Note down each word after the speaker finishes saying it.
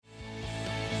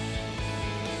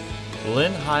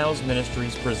Lynn Hiles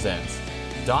Ministries presents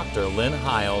Dr. Lynn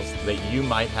Hiles, that you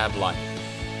might have life.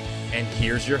 And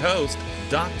here's your host,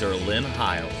 Dr. Lynn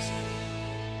Hiles.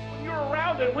 When you're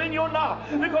around and when you're not,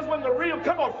 because when the real,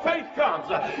 faith comes,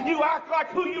 you act like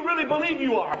who you really believe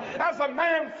you are, as a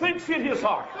man thinks in his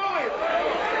heart.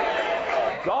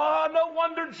 God, no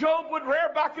wonder Job would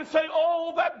rear back and say,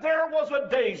 oh, that there was a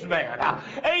day's man,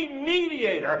 a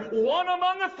mediator, one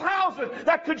among 1,000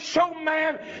 that could show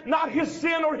man not his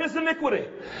sin or his iniquity,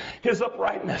 his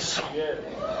uprightness.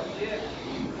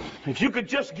 If you could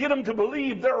just get them to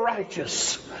believe they're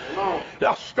righteous,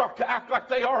 they'll start to act like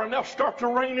they are, and they'll start to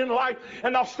reign in life,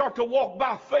 and they'll start to walk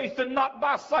by faith and not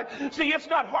by sight. See, it's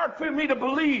not hard for me to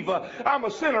believe I'm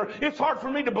a sinner. It's hard for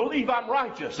me to believe I'm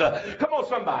righteous. Come on,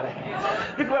 somebody.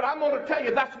 But I'm going to tell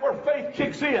you, that's where faith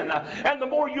kicks in. And the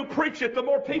more you preach it, the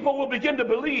more people will begin to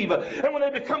believe. And when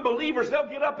they become believers, they'll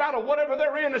get up out of whatever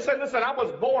they're in and say, listen, I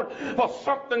was born for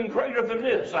something greater than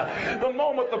this. The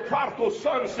moment the prodigal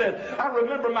son said, I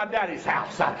remember my daddy's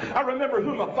house. I remember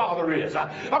who my father is.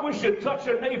 I wish you'd touch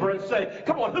your neighbor and say,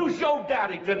 come on, who's your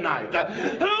daddy tonight?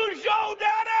 Who's your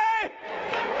daddy?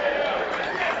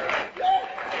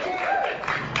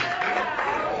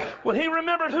 When he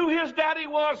remembered who his daddy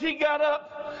was, he got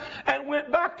up and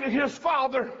went back to his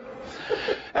father.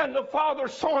 And the father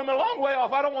saw him a long way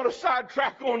off. I don't want to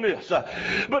sidetrack on this.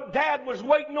 But Dad was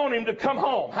waiting on him to come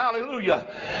home. Hallelujah.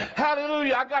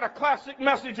 Hallelujah. I got a classic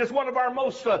message. It's one of our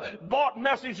most bought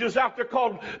messages out there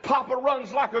called Papa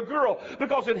Runs Like a Girl.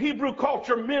 Because in Hebrew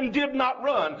culture, men did not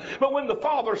run. But when the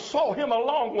father saw him a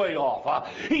long way off,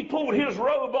 he pulled his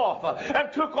robe off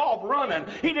and took off running.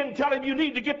 He didn't tell him, you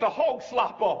need to get the hog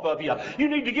slop off of you. You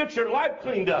need to get your life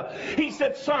cleaned up. He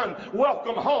said, son,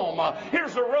 welcome home.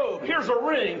 Here's a robe. Here's a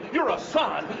ring. You're a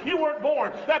son. You weren't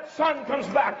born. That son comes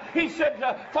back. He said,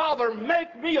 Father,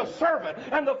 make me a servant.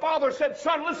 And the father said,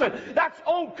 son, listen, that's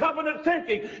old covenant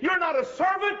thinking. You're not a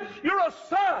servant. You're a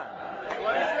son.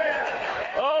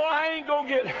 Oh, I ain't going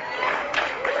to get...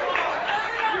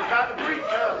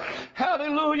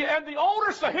 Hallelujah. And the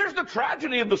older son, here's the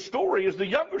tragedy of the story, is the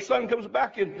younger son comes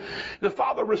back and the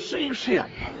father receives him.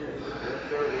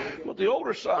 But the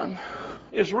older son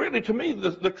is really, to me,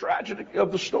 the tragedy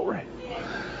of the story.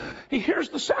 He hears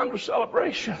the sound of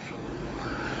celebration.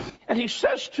 And he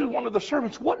says to one of the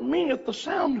servants, what meaneth the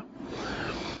sound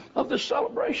of this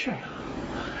celebration?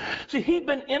 See, he'd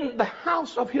been in the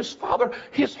house of his father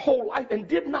his whole life and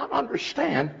did not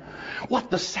understand what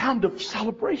the sound of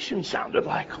celebration sounded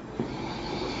like.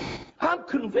 I'm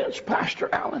convinced, Pastor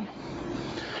Allen,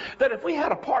 that if we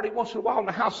had a party once in a while in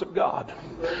the house of God,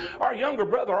 our younger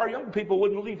brother, our young people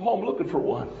wouldn't leave home looking for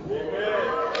one.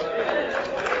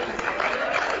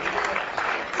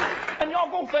 And y'all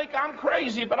gonna think I'm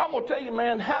crazy, but I'm gonna tell you,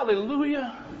 man,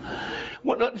 hallelujah.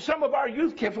 Some of our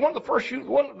youth camps, one of the first youth,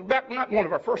 not one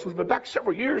of our first ones, but back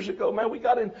several years ago, man, we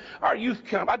got in our youth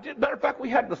camp. Matter of fact, we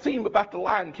had the theme about the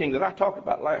Lion King that I talked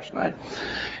about last night.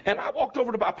 And I walked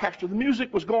over to my pastor. The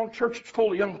music was going, church was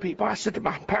full of young people. I said to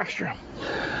my pastor,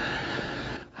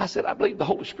 I said, I believe the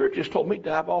Holy Spirit just told me to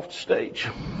dive off the stage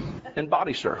and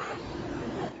body surf.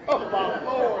 Oh, my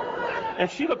Lord. And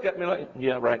she looked at me like,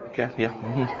 yeah, right, okay, yeah.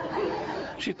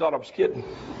 Mm-hmm. She thought I was kidding.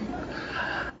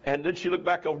 And then she looked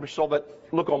back over me, saw that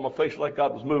look on my face like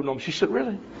God was moving on me. She said,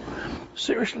 really?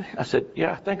 Seriously? I said,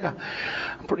 yeah,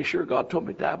 I'm pretty sure God told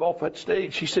me to dive off that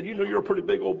stage. She said, you know, you're a pretty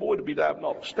big old boy to be diving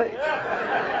off the stage.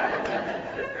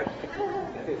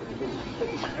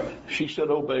 She said,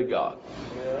 obey God.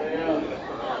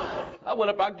 I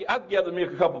went up, I gathered me a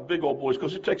couple of big old boys,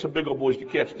 because it takes some big old boys to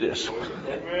catch this.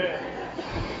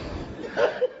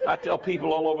 I tell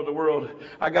people all over the world,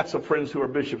 I got some friends who are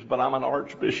bishops, but I'm an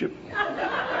archbishop.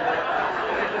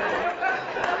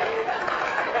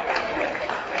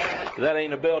 That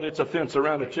ain't a belt, it's a fence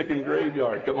around a chicken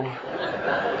graveyard. Come on.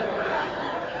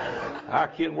 I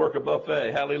can work a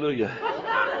buffet. Hallelujah.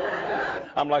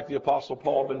 I'm like the Apostle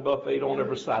Paul, been buffeted on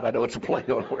every side. I know it's a play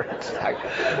on words.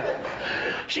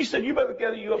 She said, you better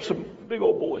gather you up some big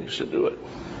old boys to do it.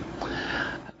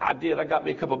 I did. I got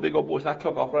me a couple of big old boys, and I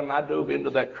took off running. I dove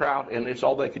into that crowd, and it's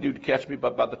all they could do to catch me.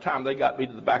 But by the time they got me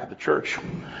to the back of the church,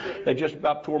 they just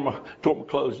about tore my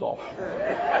clothes off.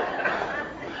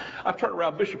 I turned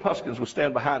around. Bishop Huskins was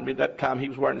standing behind me. At that time, he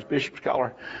was wearing his bishop's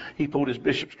collar. He pulled his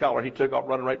bishop's collar. He took off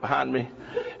running right behind me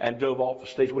and dove off the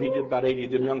stage. What he did, about 80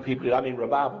 of them young people did. I mean,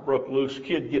 revival broke loose.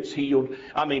 Kid gets healed.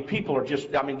 I mean, people are just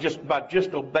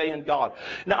obeying God.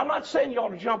 Now, I'm not saying you ought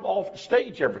to jump off the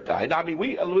stage every time. I mean,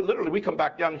 we come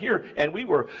back down here, and we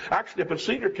were actually up in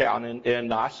Cedartown,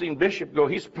 and I seen Bishop go.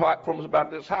 His platform was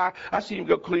about this high. I seen him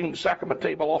go clean the sacrament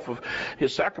table off of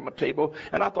his sacrament table,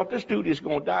 and I thought, this dude is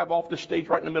going to dive off the stage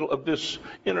right in the middle of this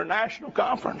international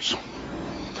conference.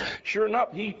 Sure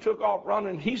enough, he took off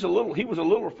running. He was a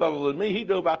littler fellow than me. He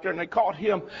dove out there, and they caught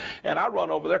him. And I run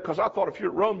over there because I thought if you're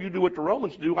at Rome, you do what the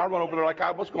Romans do. I run over there like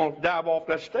I was going to dive off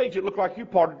that stage. It looked like you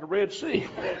parted the Red Sea.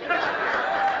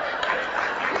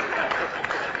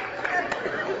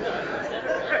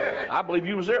 I believe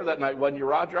you was there that night, wasn't you,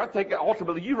 Roger? I think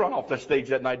ultimately you run off that stage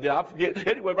that night, did I forget?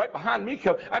 Anyway, right behind me,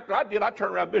 after I did, I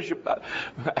turned around,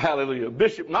 hallelujah,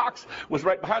 Bishop Knox was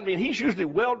right behind me, and he's usually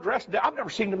well-dressed. I've never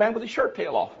seen the man with his shirt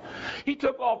tail off. He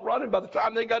took off running. By the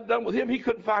time they got done with him, he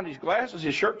couldn't find his glasses.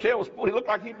 His shirt tail was full. He looked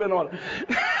like he'd been on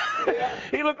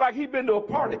he looked like he'd been to a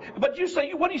party. But you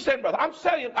say, what are you saying, brother? I'm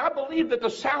saying, I believe that the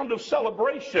sound of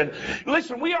celebration,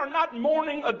 listen, we are not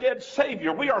mourning a dead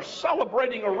Savior. We are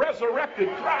celebrating a resurrected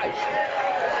Christ.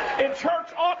 And church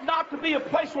ought not to be a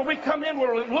place where we come in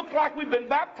where it look like we've been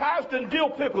baptized in dill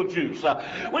pickle juice.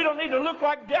 We don't need to look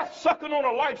like death sucking on a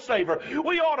lifesaver.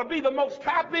 We ought to be the most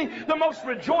happy, the most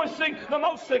rejoicing, the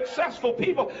most successful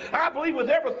people. I believe with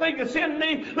everything that's in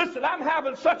me, listen, I'm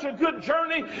having such a good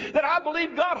journey that I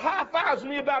believe God high-fives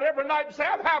me about every night and says,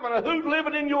 I'm having a hoot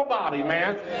living in your body,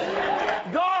 man.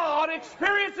 God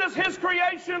experiences his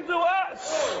creation through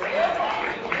us.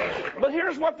 But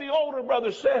here's what the older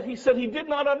brother said. He said he did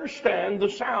not understand the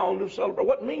sound of celebration.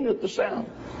 What meaneth the sound?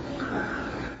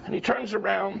 And he turns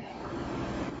around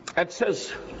and says,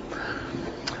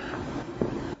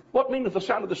 what meaneth the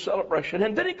sound of the celebration?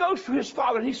 And then he goes to his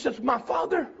father and he says, my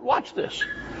father, watch this.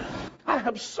 I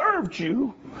have served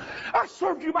you. I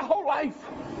served you my whole life.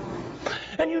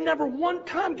 And you never one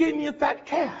time gave me a fat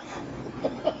calf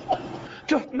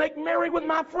to make merry with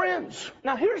my friends.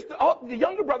 Now here's the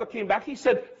younger brother came back. He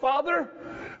said, Father,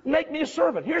 make me a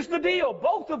servant. Here's the deal.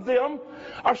 Both of them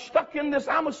are stuck in this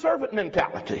I'm a servant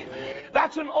mentality.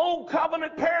 That's an old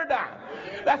covenant paradigm.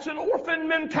 That's an orphan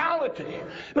mentality.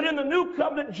 But in the new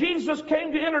covenant, Jesus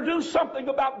came to introduce something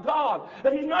about God.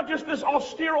 That he's not just this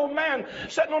austere old man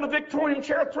sitting on a Victorian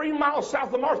chair 3 miles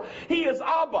south of Mars. He is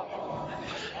Abba.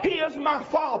 He is my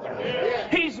Father.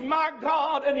 He's my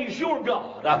God and he's your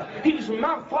God. He's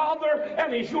my Father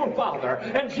and he's your Father.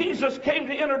 And Jesus came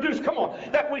to introduce, come on,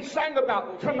 that we sang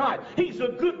about tonight. He's a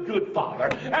good, good Father.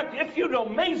 And it's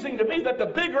amazing to me that the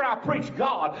bigger I preach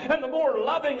God and the more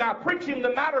loving I preach him,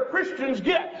 the madder Christians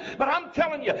get. But I'm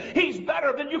telling you, he's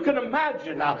better than you can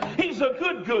imagine. He's a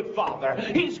good, good Father.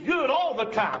 He's good all the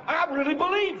time. I really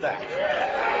believe that.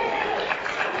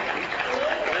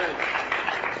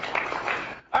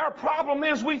 Our problem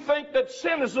is we think that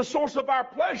sin is the source of our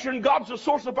pleasure and God's the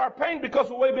source of our pain because of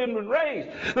the way we've been raised.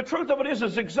 The truth of it is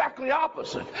it's exactly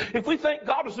opposite. If we think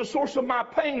God is the source of my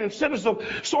pain and sin is the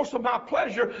source of my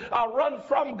pleasure, I'll run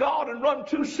from God and run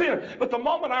to sin. But the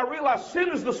moment I realize sin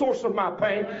is the source of my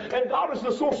pain and God is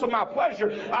the source of my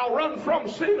pleasure, I'll run from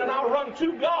sin and I'll run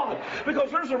to God. Because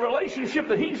there's a relationship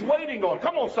that he's waiting on.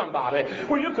 Come on, somebody.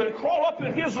 Where you can crawl up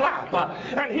in his lap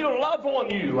and he'll love on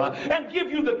you and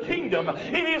give you the kingdom.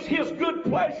 It is his good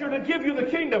pleasure to give you the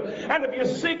kingdom. And if you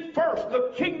seek first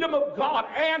the kingdom of God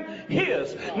and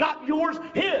his, not yours,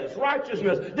 his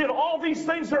righteousness, then all these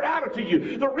things are added to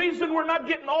you. The reason we're not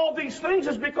getting all these things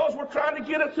is because we're trying to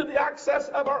get it to the access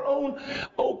of our own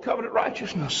old covenant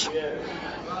righteousness.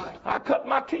 I cut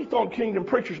my teeth on kingdom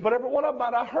preachers, but every one of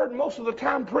them I heard most of the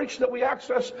time preach that we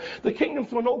access the kingdom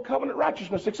through an old covenant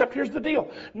righteousness, except here's the deal.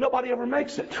 Nobody ever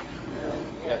makes it.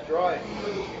 That's right.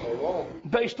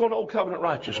 Based on old covenant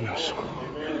righteousness.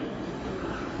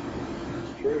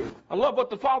 True. I love what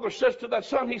the father says to that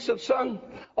son. He said, son,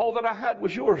 all that I had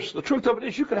was yours. The truth of it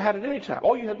is you could have had it any time.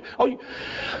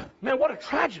 Man, what a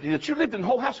tragedy that you lived in the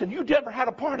whole house and you never had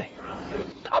a party.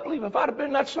 I believe if I'd have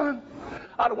been that son,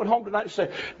 I'd have went home tonight and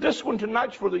said, this one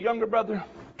tonight's for the younger brother.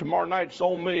 Tomorrow night's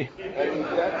on me.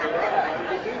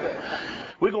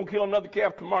 We're going to kill another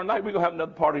calf tomorrow night. We're going to have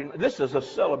another party. This is a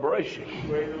celebration.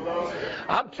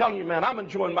 I'm telling you, man, I'm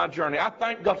enjoying my journey. I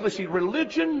thank God. Listen,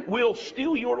 religion will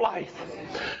steal your life.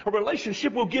 A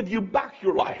relationship will give you back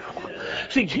your life.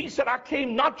 See, he said, I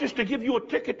came not just to give you a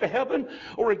ticket to heaven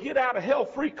or a get out of hell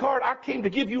free card. I came to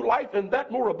give you life and that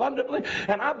more abundantly.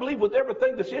 And I believe with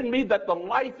everything that's in me that the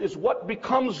life is what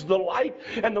becomes the light.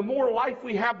 And the more life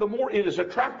we have, the more it is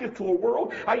attractive to a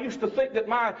world. I used to think that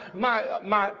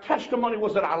my testimony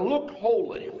was that I looked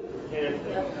holy.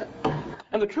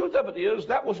 And the truth of it is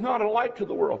that was not a light to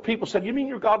the world. People said, you mean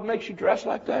your God makes you dress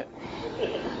like that?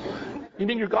 You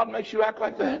mean your God makes you act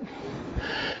like that?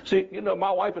 See, you know,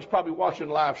 my wife is probably watching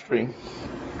the live stream,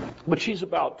 but she's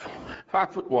about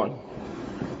 5'1",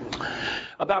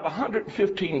 about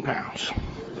 115 pounds,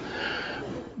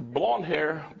 blonde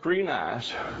hair, green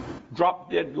eyes,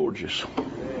 drop dead gorgeous.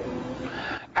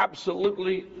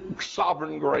 absolutely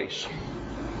sovereign grace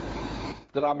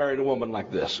that I married a woman like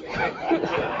this.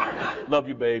 Love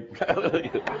you, babe.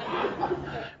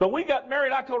 But we got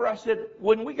married. I told her, I said,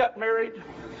 when we got married,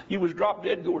 you was drop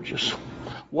dead gorgeous.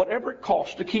 Whatever it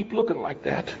costs to keep looking like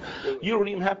that, you don't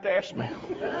even have to ask me.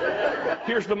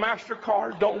 Here's the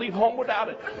MasterCard. Don't leave home without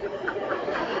it.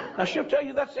 Now, she'll tell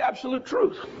you that's the absolute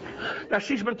truth. Now,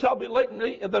 she's been telling me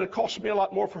lately that it costs me a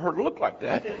lot more for her to look like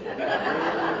that.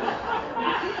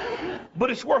 But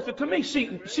it's worth it to me.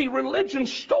 See, religion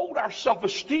stole our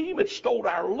self-esteem. It stole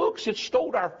our looks. It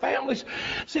stole our families.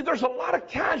 See, there's a lot of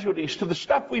casualties to the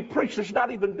stuff we preach that's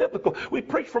not even biblical. We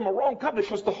preach from a wrong covenant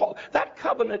because that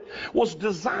covenant was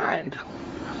designed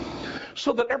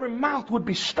so that every mouth would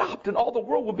be stopped and all the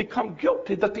world would become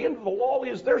guilty. That the end of the law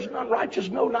is there's none righteous,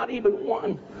 no, not even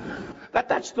one.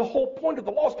 That's the whole point of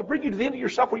the law, is to bring you to the end of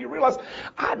yourself where you realize,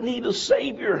 I need a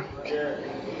Savior.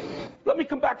 Let me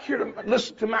come back here to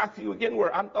listen to Matthew again,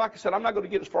 where, like I said, I'm not going to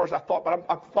get as far as I thought, but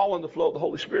I'm following the flow of the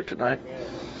Holy Spirit tonight.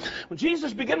 When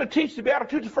Jesus began to teach the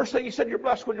Beatitudes, the first thing he said, you're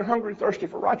blessed when you're hungry and thirsty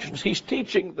for righteousness. He's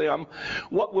teaching them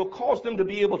what will cause them to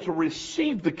be able to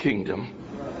receive the kingdom,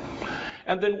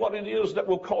 and then what it is that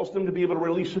will cause them to be able to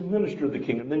release and minister the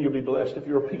kingdom. Then you'll be blessed if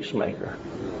you're a peacemaker.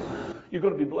 You're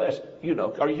going to be blessed,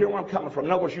 Are you hearing where I'm coming from?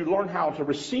 In other words, you learn how to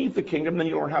receive the kingdom, then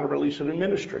you learn how to release it and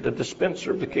minister it, the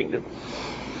dispenser of the kingdom.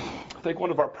 I think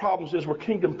one of our problems is we're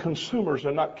kingdom consumers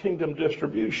and not kingdom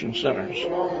distribution centers.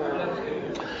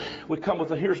 We come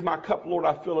with here's my cup, Lord,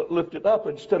 I feel it, lift it up,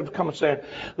 instead of coming saying,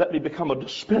 let me become a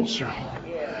dispenser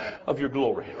of your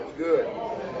glory. Good.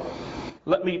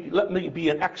 Let me be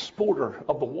an exporter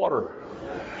of the water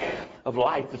of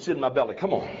life that's in my belly.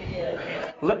 Come on.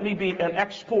 Let me be an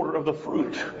exporter of the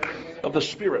fruit of the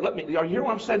Spirit. Are you hearing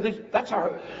what I'm saying? That's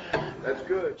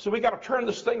good. So we got to turn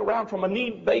this thing around from a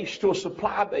need base to a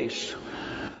supply base.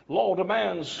 Law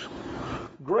demands,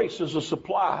 grace is a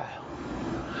supply.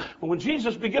 When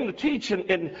Jesus began to teach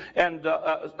and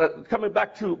coming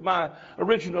back to my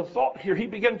original thought here, he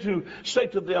began to say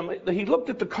to them, he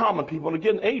looked at the common people. And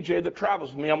again, AJ that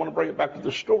travels with me, I'm going to bring it back to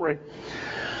the story.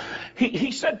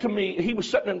 He said to me, he was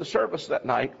sitting in the service that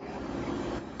night,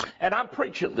 and I'm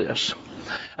preaching this.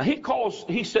 And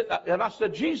he said, and I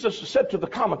said, Jesus said to the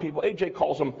common people, AJ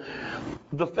calls them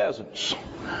the pheasants.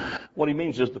 What he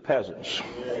means is the peasants.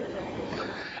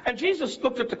 And Jesus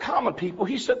looked at the common people.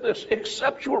 He said this,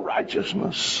 except your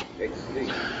righteousness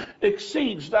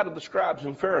exceeds that of the scribes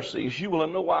and Pharisees, you will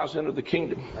in no wise enter the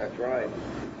kingdom. That's right.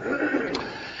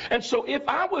 And so if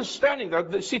I was standing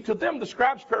there, see, to them, the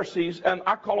scribes, Pharisees, and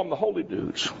I call them the holy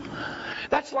dudes,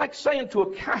 that's like saying to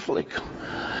a Catholic,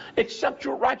 except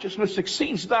your righteousness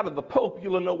exceeds that of the Pope,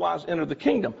 you'll in no wise enter the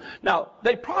kingdom. Now,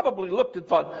 they probably looked and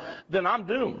thought, then I'm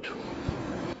doomed.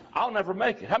 I'll never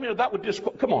make it. How many of that would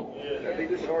come on? That'd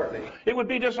be disheartening. It would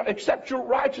be disheartening. Except your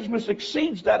righteousness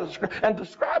exceeds that of the scribes. And the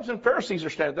scribes and Pharisees are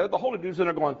standing there, the holy dudes, and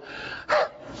they're going,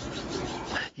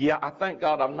 yeah, I thank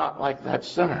God I'm not like that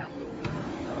sinner.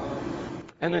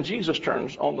 And then Jesus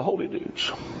turns on the holy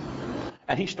dudes,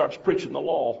 and he starts preaching the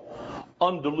law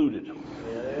undiluted.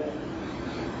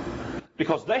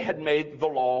 Because they had made the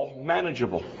law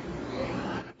manageable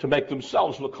to make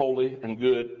themselves look holy and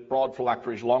good, broad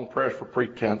phylacteries, long prayers for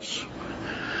pretense.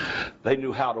 They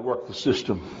knew how to work the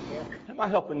system. Am I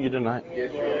helping you tonight?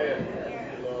 Yes,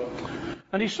 sir.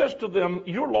 And he says to them,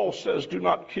 your law says do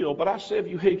not kill, but I say if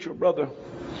you hate your brother,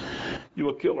 you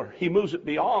a killer. He moves it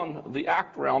beyond the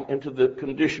act realm into the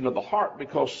condition of the heart,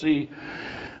 because, see,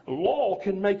 law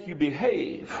can make you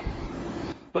behave,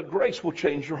 but grace will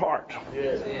change your heart.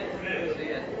 Yes.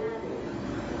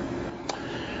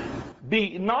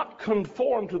 Be not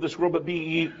conformed to this world, but be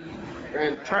ye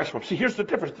transformed. See, here's the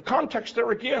difference. The context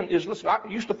there again is, listen, I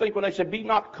used to think when they said, be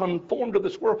not conformed to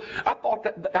this world, I thought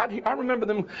that, I remember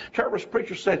them terrorist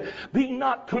preachers said, be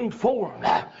not conformed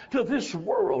to this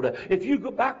world. If you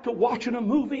go back to watching a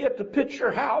movie at the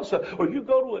Picture House, or you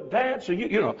go to a dance, or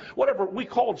you know, whatever we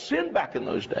called sin back in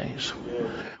those days,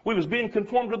 we was being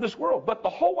conformed to this world. But the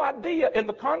whole idea in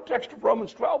the context of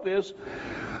Romans 12 is,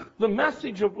 the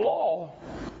message of law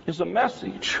is a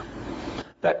message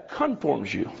that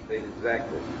conforms you.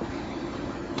 Exactly.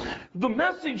 The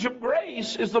message of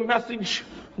grace is the message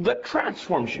that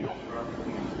transforms you.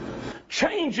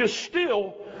 Change is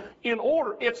still in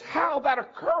order. It's how that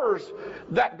occurs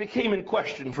that became in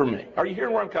question for me. Are you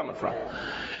hearing where I'm coming from?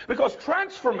 Because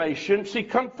transformation, see,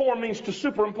 conform means to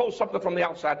superimpose something from the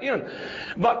outside in.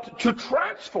 But to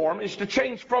transform is to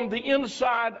change from the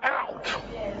inside out.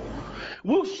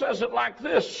 Wu says it like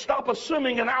this: stop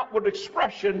assuming an outward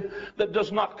expression that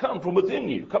does not come from within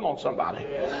you. Come on, somebody.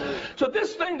 So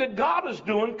this thing that God is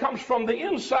doing comes from the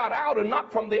inside out and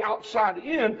not from the outside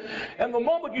in. And the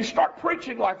moment you start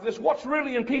preaching like this, what's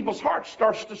really in people's hearts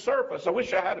starts to surface. I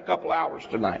wish I had a couple hours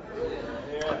tonight.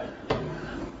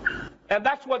 And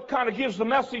that's what kind of gives the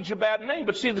message a bad name.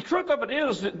 But see, the truth of it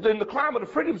is that in the climate of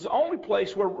freedom is the only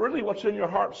place where really what's in your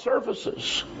heart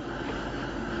surfaces.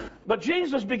 But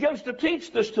Jesus begins to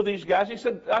teach this to these guys. He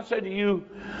said, I say to you,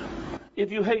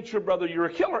 if you hate your brother, you're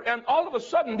a killer. And all of a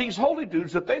sudden, these holy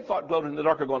dudes that they thought glowed in the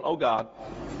dark are going, oh God,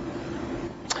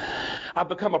 I've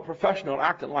become a professional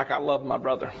acting like I love my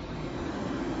brother.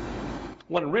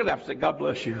 When really I say, God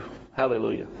bless you.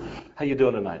 Hallelujah. How you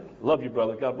doing tonight? Love you,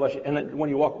 brother. God bless you. And then when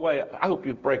you walk away, I hope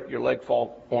you break your leg,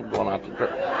 fall, going out the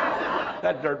dirt.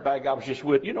 That dirt bag I was just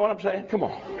with. You know what I'm saying? Come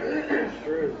on.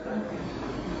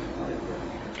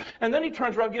 And then he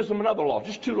turns around and gives them another law,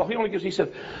 just two laws. He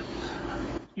said,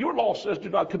 your law says do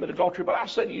not commit adultery, but I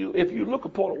say to you, if you look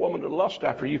upon a woman to lust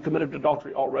after, you've committed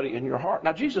adultery already in your heart.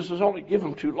 Now, Jesus has only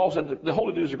given them two laws, and the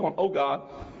holy dudes are going, oh, God,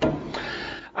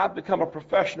 I've become a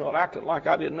professional at acting like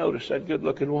I didn't notice that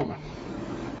good-looking woman.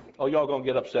 Oh, y'all going to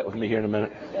get upset with me here in a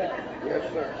minute.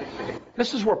 Yes, sir.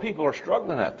 This is where people are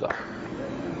struggling at, though.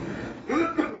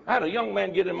 I had a young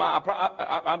man get in my,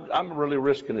 I'm really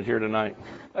risking it here tonight.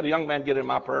 I had a young man get in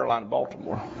my prayer line in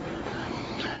Baltimore,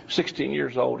 16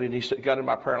 years old, and he said, got in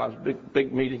my prayer line,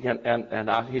 big meeting,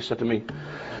 and he said to me,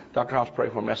 Dr. House, pray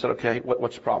for me. I said, okay,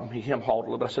 what's the problem? He hem-hawed a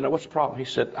little bit. I said, no, what's the problem? He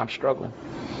said, I'm struggling.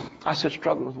 I said,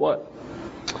 struggling with what?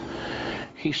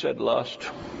 He said, lust.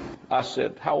 I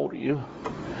said, how old are you?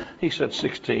 He said,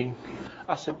 16.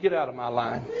 I said, get out of my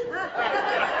line.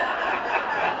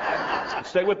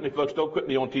 Stay with me, folks. Don't quit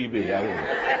me on TV.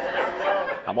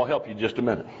 I'm going to help you in just a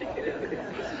minute.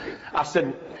 I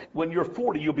said, when you're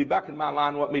 40, you'll be back in my line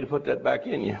and want me to put that back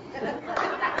in you.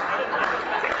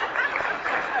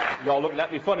 Y'all looking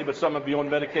at me funny, but some of you on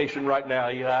medication right now.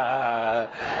 Yeah.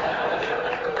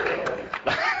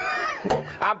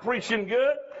 I'm preaching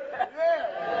good.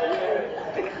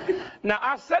 Now,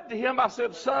 I said to him, I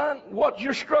said, son, what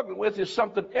you're struggling with is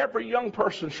something every young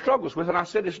person struggles with. And I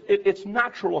said, it's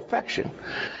natural affection.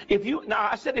 If you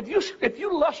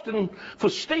lusting for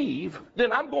Steve,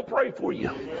 then I'm going to pray for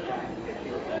you.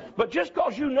 But just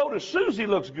because you notice Susie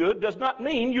looks good does not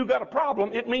mean you got a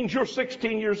problem. It means you're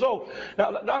 16 years old.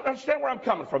 Now, understand where I'm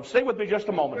coming from. Stay with me just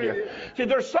a moment here. See,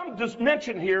 there's some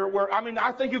dimension here where,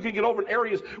 I think you can get over in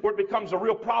areas where it becomes a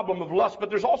real problem of lust, but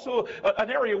there's also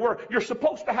an area where you're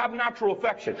supposed to have natural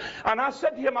affection. And I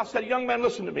said to him, I said, young man,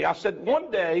 listen to me. I said, one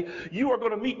day you are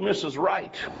going to meet Mrs.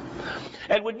 Right.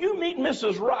 And when you meet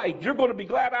Mrs. Right, you're going to be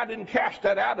glad I didn't cast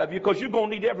that out of you, because you're going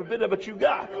to need every bit of it you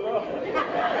got.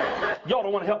 Y'all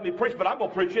don't want to help me preach, but I'm going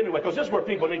to preach anyway, because this is where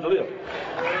people need to live.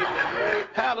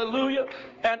 Hallelujah.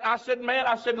 And I said, man,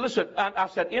 listen, I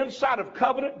said, inside of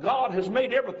covenant, God has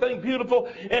made everything beautiful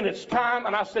in its time.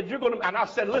 And I said,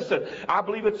 listen, I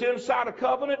believe it's inside of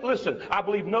covenant. Listen, I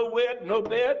believe no wed, no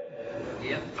bed.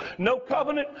 No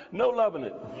covenant, no loving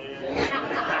it.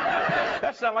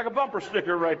 That sounds like a bumper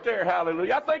sticker right there.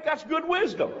 Hallelujah. I think that's good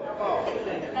wisdom.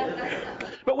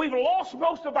 But we've lost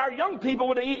most of our young people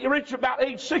when they reach about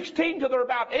age 16 till they're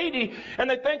about 80, and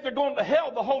they think they're going to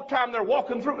hell the whole time they're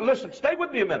walking through. Listen, stay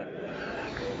with me a minute.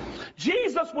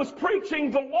 Jesus was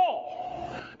preaching the law.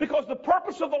 Because the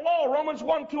purpose of the law, Romans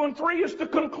 1, 2, and 3, is to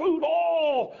conclude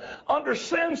all under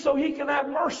sin so he can have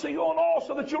mercy on all,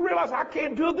 so that you realize I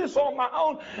can't do this on my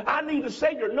own. I need a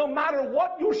Savior no matter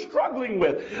what you're struggling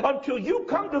with, until you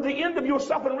come to the end of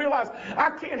yourself and realize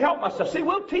I can't help myself. See,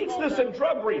 we'll teach this in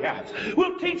drug rehabs.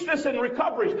 We'll teach this in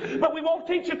recoveries, but we won't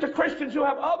teach it to Christians who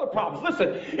have other problems.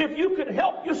 Listen, if you could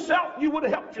help yourself, you would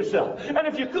have helped yourself. And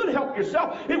if you could help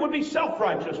yourself, it would be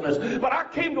self-righteousness. But I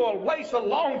came to a place a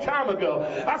long time ago.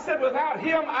 I said, without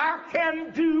him, I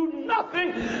can do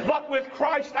nothing. But with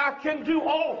Christ, I can do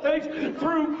all things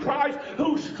through Christ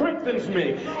who strengthens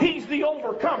me. He's the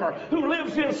overcomer who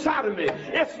lives inside of me.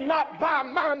 It's not by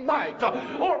my might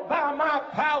or by my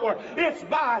power. It's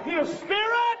by his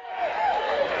Spirit.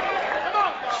 Come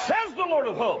on, says the Lord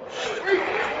of hosts.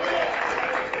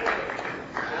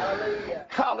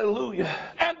 Hallelujah.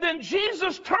 And then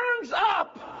Jesus turns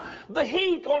up the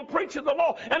heat on preaching the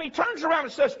law, and he turns around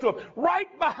and says to him, right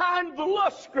behind the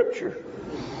lust scripture,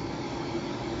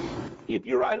 if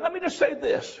you're right, let me just say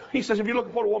this. He says, if you're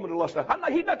looking for a woman to lust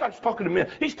after, he's not just talking to men.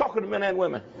 He's talking to men and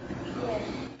women.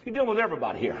 He's dealing with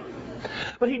everybody here.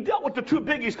 But he dealt with the two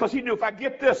biggies because he knew if I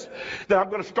get this, then I'm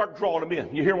going to start drawing them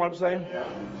in. You hear what I'm saying? Yeah.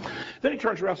 Then he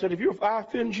turns around and said, if I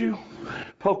offend you,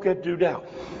 poke that dude out.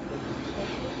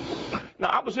 Now,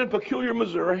 I was in Peculiar,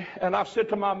 Missouri, and I said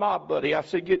to my mob buddy, I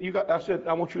said,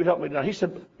 I want you to help me tonight. He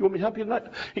said, you want me to help you tonight?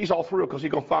 He's all thrilled because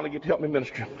he's going to finally get to help me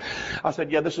minister. I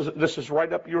said, yeah, this is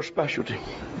right up your specialty.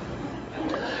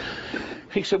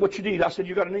 He said, what you need? I said,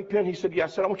 you got an ink pen? He said, yeah. I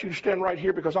said, I want you to stand right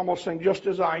here because I'm going to sing Just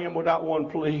As I Am without one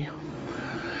plea.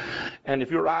 And if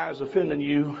your eye is offending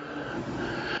you,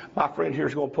 my friend here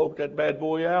is going to poke that bad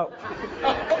boy out.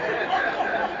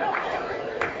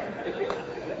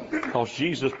 Because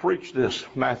Jesus preached this,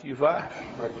 Matthew 5.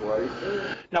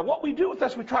 Now what we do with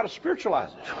this, we try to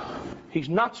spiritualize it. He's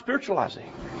not spiritualizing.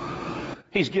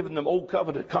 He's giving them old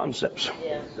covenant concepts.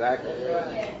 Yeah. Exactly.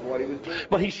 What he was doing.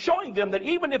 But he's showing them that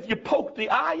even if you poke the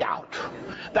eye out,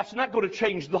 that's not going to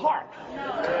change the heart.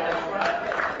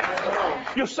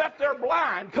 You sat there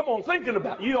blind, come on, thinking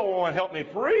about it. You don't want to help me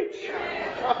preach.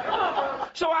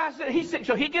 So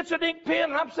he gets an ink pen,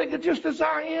 and I'm thinking, just as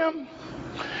I am.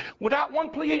 Without one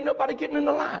plea, ain't nobody getting in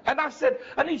the line. And I said,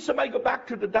 I need somebody to go back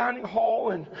to the dining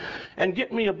hall and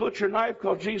get me a butcher knife,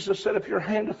 because Jesus said, if your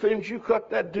hand offends you, cut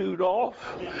that dude off.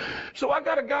 So I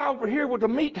got a guy over here with a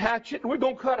meat hatchet, and we're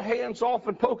going to cut hands off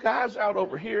and poke eyes out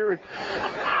over here.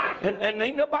 And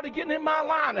ain't nobody getting in my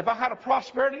line. If I had a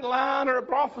prosperity line or a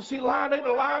prophecy line, they'd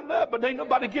have lined up, but ain't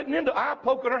nobody getting into eye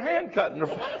poking or hand cutting or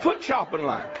foot chopping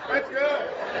line. That's good.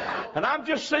 And I'm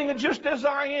just singing just as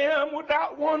I am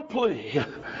without one plea.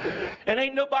 And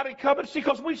ain't nobody coming. See,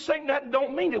 because we sing that and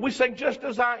don't mean it. We sing just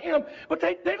as I am, but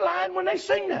they lying when they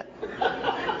sing that.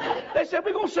 They said,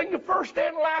 we're going to sing the first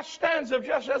and last stanza of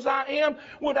Just As I Am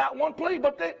without one plea,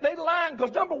 but they lying,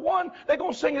 because number one, they're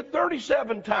going to sing it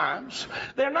 37 times.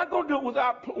 They're not going to do it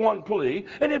without one plea.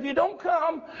 And if you don't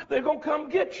come, they're going to come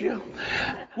get you.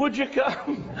 Would you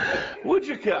come? Would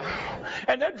you come?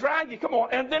 And they'll drag you, come on.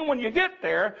 And then when you get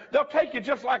there, they'll take you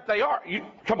just like they are.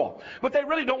 Come on. But they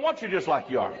really don't want you just like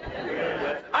you are.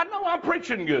 I know I'm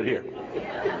preaching good here.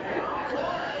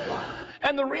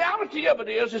 And the reality of it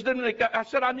is that I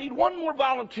said, I need one more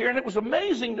volunteer. And it was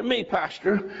amazing to me,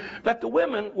 Pastor, that the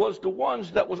women was the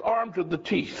ones that was armed to the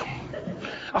teeth.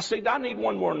 I said, I need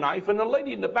one more knife. And the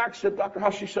lady in the back said, Dr.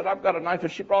 House, she said, I've got a knife.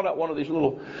 And she brought out one of these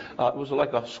little, it was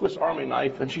like a Swiss Army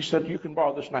knife. And she said, you can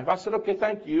borrow this knife. I said, okay,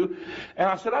 thank you. And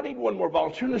I said, I need one more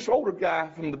volunteer. And this older guy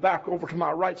from the back over to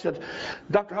my right said,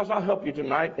 Dr. House, I'll help you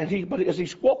tonight. And but as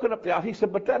he's walking up the aisle, he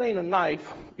said, but that ain't a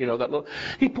knife. You know, that little,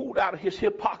 he pulled out of his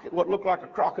hip pocket what looked like a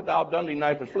Crocodile Dundee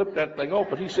knife and flipped that thing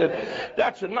open. He said,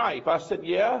 that's a knife. I said,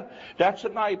 yeah, that's a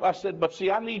knife. I said, but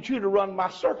see, I need you to run my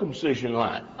circumcision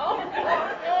line.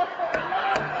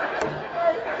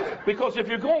 Because if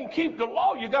you're going to keep the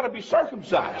law, you got to be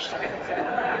circumcised.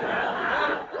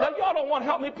 Now, y'all don't want to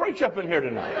help me preach up in here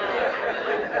tonight.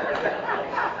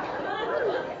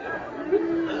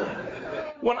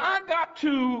 When I got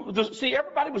to see,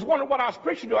 everybody was wondering what I was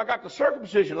preaching to. I got the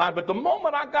circumcision line, but the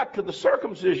moment I got to the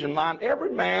circumcision line, every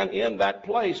man in that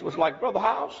place was like, Brother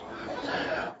House,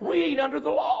 we ain't under the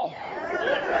law.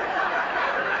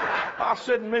 I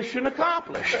said, mission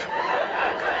accomplished.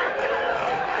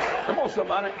 Come on,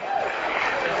 somebody.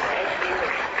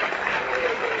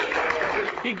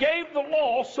 He gave the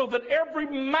law so that every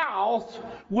mouth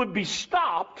would be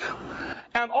stopped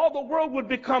and all the world would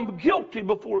become guilty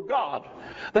before God.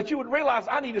 That you would realize,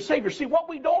 I need a Savior. See, what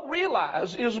we don't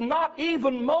realize is not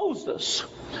even Moses,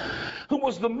 who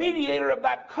was the mediator of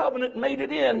that covenant, made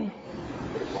it in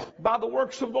by the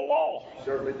works of the law.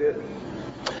 Certainly did.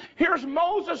 Here's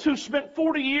Moses, who spent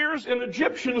 40 years in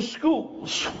Egyptian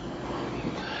schools,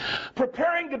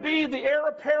 preparing to be the heir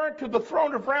apparent to the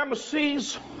throne of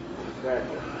Ramesses.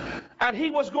 Exactly. And he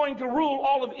was going to rule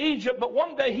all of Egypt, but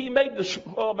one day he made this.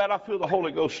 Oh, man, I feel the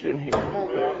Holy Ghost in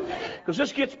here. Because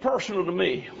this gets personal to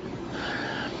me.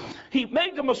 He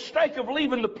made the mistake of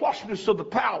leaving the plushness of the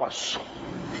palace.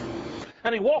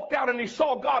 And he walked out and he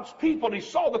saw God's people, and he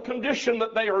saw the condition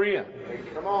that they are in.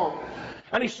 Come on.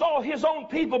 And he saw his own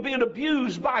people being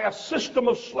abused by a system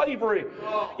of slavery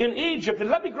in Egypt. And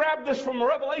let me grab this from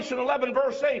Revelation 11,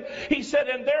 verse 8. He said,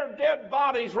 and their dead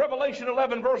bodies, Revelation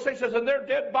 11, verse 8 says, and their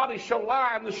dead bodies shall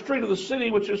lie in the street of the city,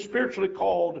 which is spiritually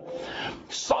called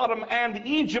Sodom and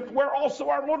Egypt, where also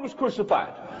our Lord was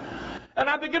crucified. And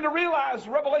I begin to realize,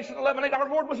 Revelation 11, 8, our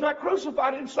Lord was not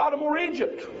crucified in Sodom or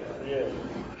Egypt. Yeah.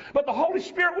 But the Holy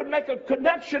Spirit would make a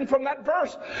connection from that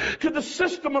verse to the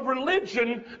system of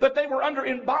religion that they were under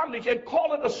in bondage and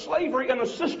call it a slavery and a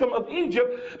system of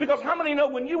Egypt. Because how many know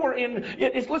when you were in,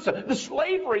 listen, the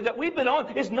slavery that we've been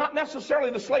on is not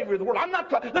necessarily the slavery of the world.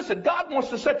 Listen, God wants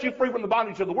to set you free from the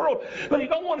bondage of the world, but He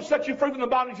don't want to set you free from the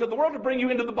bondage of the world to bring you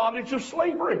into the bondage of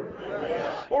slavery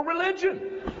or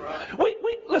religion.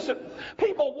 Listen,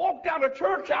 people walk down a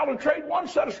church out and trade one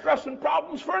set of stress and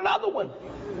problems for another one.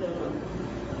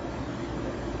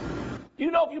 You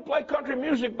know, if you play country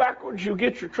music backwards, you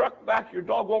get your truck back, your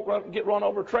dog won't get run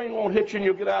over, train won't hit you, and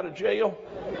you'll get out of jail.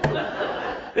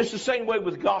 It's the same way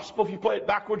with gospel. If you play it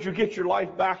backwards, you get your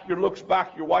life back, your looks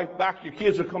back, your wife back, your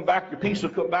kids will come back, your peace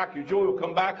will come back, your joy will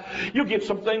come back. You get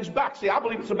some things back. See, I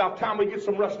believe it's about time we get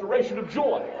some restoration of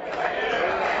joy.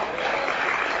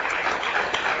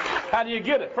 How do you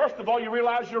get it? First of all, you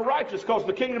realize you're righteous, because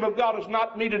the kingdom of God is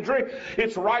not meat and drink.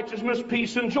 It's righteousness,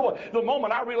 peace, and joy. The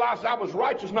moment I realized I was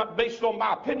righteous, not based on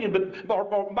my opinion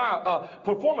or my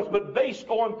performance, but based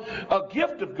on a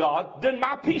gift of God, then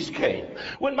my peace came.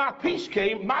 When my peace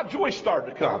came, my joy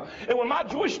started to come. And when my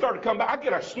joy started to come back, I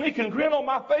get a sneaking grin on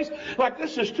my face like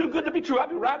this is too good to be true.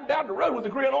 I'd be riding down the road with a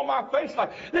grin on my face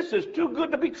like this is too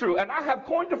good to be true. And I have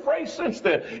coined a phrase since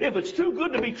then. If it's too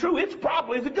good to be true, it's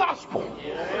probably the gospel.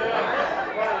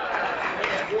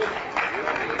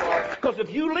 Because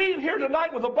if you leave here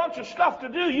tonight with a bunch of stuff to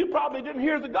do, you probably didn't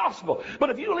hear the gospel.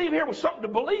 But if you leave here with something to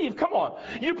believe, come on,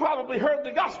 you probably heard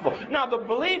the gospel. Now, the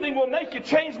believing will make you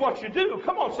change what you do.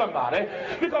 Come on, somebody.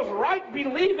 Because right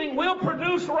believing will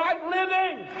produce right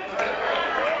living.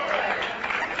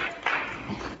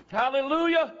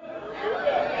 Hallelujah.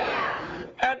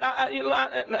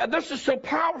 And this is so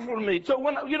powerful to me. So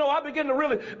when, I began to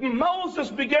really, Moses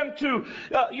began to,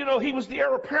 he was the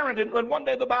heir apparent. And one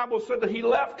day the Bible said that he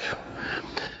left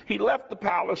the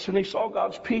palace and he saw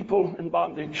God's people in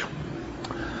bondage.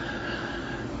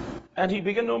 And he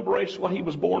began to embrace what he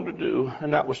was born to do,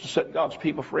 and that was to set God's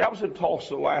people free. I was in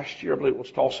Tulsa last year, I believe it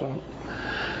was Tulsa.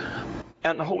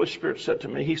 And the Holy Spirit said to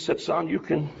me, he said, son, you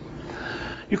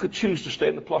could choose to stay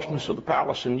in the plushness of the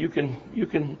palace, and you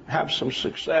can have some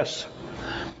success,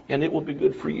 and it will be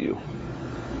good for you.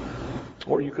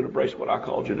 Or you could embrace what I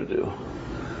called you to do.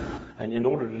 And in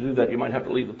order to do that, you might have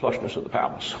to leave the plushness of the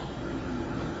palace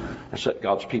and set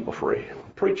God's people free.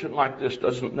 Preaching like this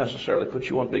doesn't necessarily put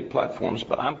you on big platforms,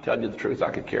 but I'm telling you the truth,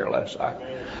 I could care less.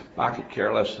 I could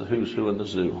care less who's who in the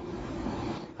zoo.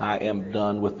 I am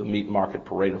done with the meat market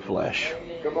parade of flesh.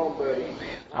 Come on, buddy.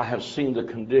 I have seen the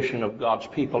condition of God's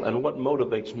people, and what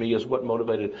motivates me is what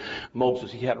motivated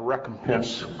Moses. He had a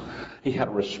recompense. He had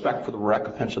a respect for the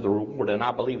recompense of the reward, and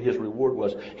I believe his reward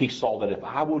was he saw that if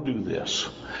I will do this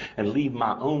and leave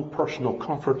my own personal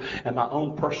comfort and my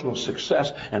own personal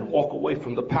success and walk away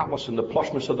from the palace and the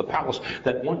plushness of the palace,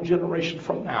 that one generation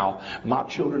from now, my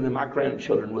children and my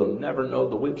grandchildren will never know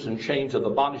the whips and chains of the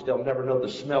bondage. They'll never know the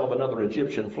smell of another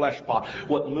Egyptian flesh pot.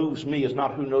 What moves me is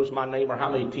not who knows my name or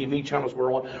how many TV channels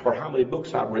we're on or how many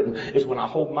books I've written. It's when I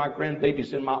hold my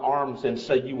grandbabies in my arms and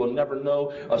say, you will never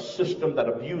know a system that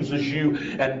abuses you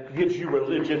and gives you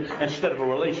religion instead of a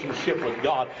relationship with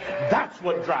God. That's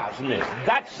what drives me.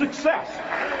 That's success.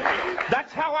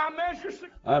 That's how I measure success.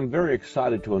 I'm very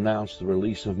excited to announce the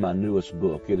release of my newest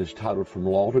book. It is titled From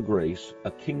Law to Grace,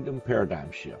 A Kingdom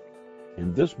Paradigm Shift.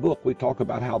 In this book, we talk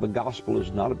about how the gospel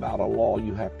is not about a law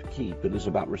you have to keep. It is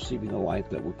about receiving a life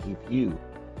that will keep you.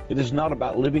 It is not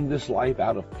about living this life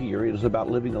out of fear. It is about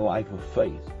living a life of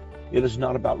faith. It is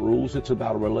not about rules. It's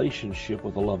about a relationship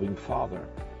with a loving Father.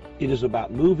 It is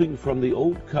about moving from the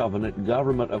old covenant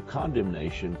government of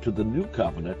condemnation to the new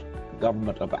covenant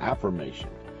government of affirmation.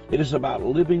 It is about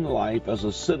living life as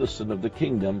a citizen of the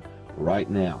kingdom right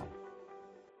now.